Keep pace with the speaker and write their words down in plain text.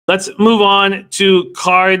Let's move on to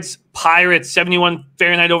Cards Pirates. 71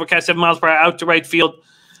 Fahrenheit overcast, 7 miles per hour out to right field.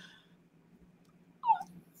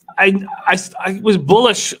 I was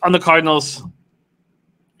bullish on the Cardinals,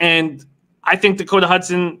 and I think Dakota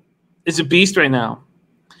Hudson is a beast right now.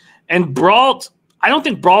 And Brault, I don't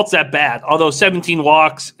think Brault's that bad, although 17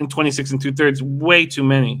 walks and 26 2/3, way too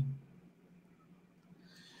many.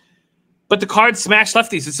 But the Cards smash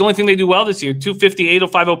lefties. It's the only thing they do well this year. 250,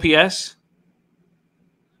 805 OPS.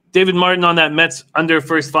 David Martin on that Mets under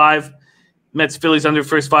first 5. Mets Phillies under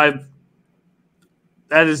first 5.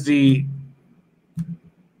 That is the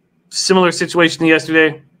similar situation to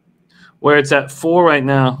yesterday, where it's at 4 right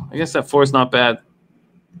now. I guess that 4 is not bad,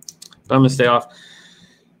 but I'm going to stay off.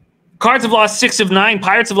 Cards have lost 6 of 9.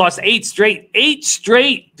 Pirates have lost 8 straight. 8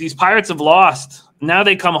 straight these Pirates have lost. Now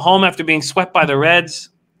they come home after being swept by the Reds.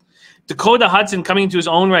 Dakota Hudson coming into his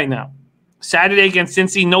own right now. Saturday against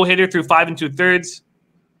Cincy, no-hitter through 5 2/3.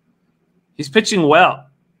 He's pitching well.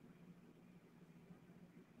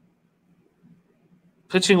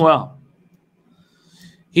 Pitching well.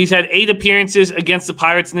 He's had 8 appearances against the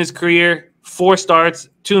Pirates in his career, 4 starts,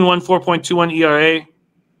 2-1, 4.21 ERA.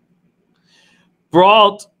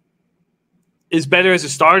 Brault is better as a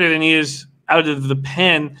starter than he is out of the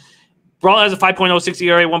pen. Brault has a 5.06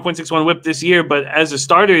 ERA, 1.61 whip this year, but as a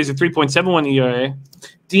starter, he's a 3.71 ERA.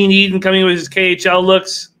 Dean Eden coming with his KHL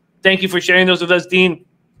looks. Thank you for sharing those with us, Dean.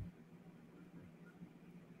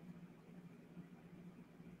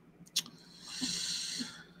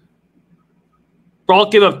 Brault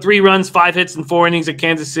gave up 3 runs, 5 hits, and 4 innings at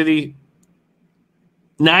Kansas City.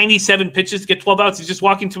 97 pitches to get 12 outs. He's just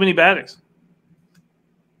walking too many batters.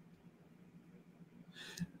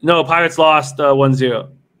 No, Pirates lost 1-0.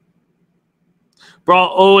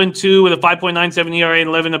 Brault 0-2 with a 5.97 ERA and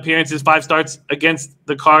 11 appearances, 5 starts against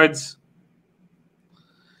the Cards.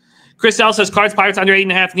 Chris L says Cards, Pirates under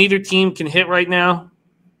 8.5. Neither team can hit right now.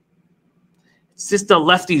 It's just the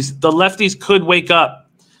lefties. The lefties could wake up.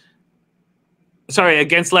 Sorry,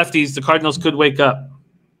 against lefties, the Cardinals could wake up.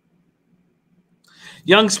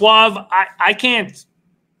 Young Suave, I can't.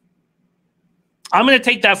 I'm going to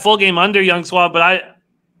take that full game under Young Suave, but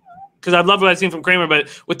because I love what I've seen from Kramer, but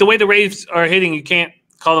with the way the Rays are hitting, you can't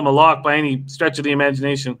call them a lock by any stretch of the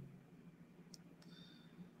imagination.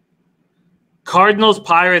 Cardinals,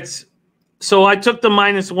 Pirates. So I took the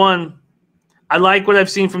 -1. I like what I've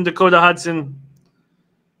seen from Dakota Hudson.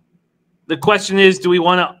 The question is, do we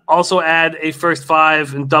want to also add a first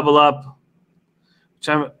 5 and double up? Which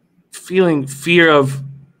I'm feeling fear of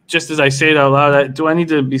just as I say it out loud. Do I need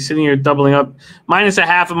to be sitting here doubling up?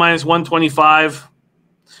 -0.5 and -125.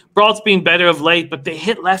 Brault's been better of late, but they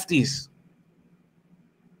hit lefties.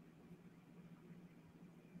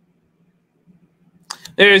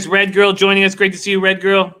 There's Red Girl joining us. Great to see you, Red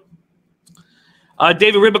Girl.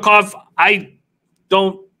 David Rybakov, I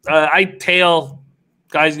tail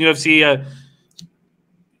guys in UFC.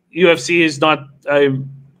 UFC is not. I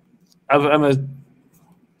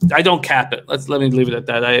don't cap it. Let me leave it at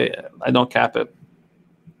that. I don't cap it.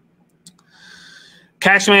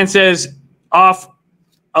 Cashman says off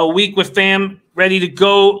a week with fam, ready to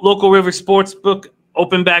go. Local River Sportsbook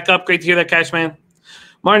open back up. Great to hear that, Cashman.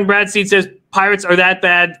 Martin Bradseed says Pirates are that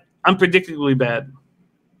bad, unpredictably bad.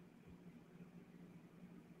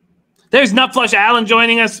 There's Nutflush Allen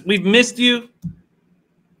joining us. We've missed you.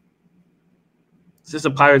 Is this a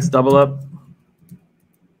Pirates double up?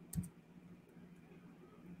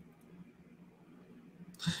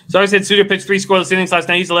 So I said Suter pitched 3 scoreless innings last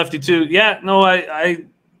night. He's a lefty too. Yeah, no, I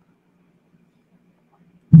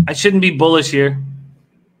shouldn't be bullish here.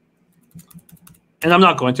 And I'm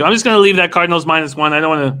not going to. I'm just going to leave that Cardinals -1. I don't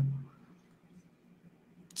want to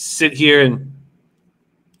sit here and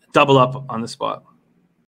double up on the spot.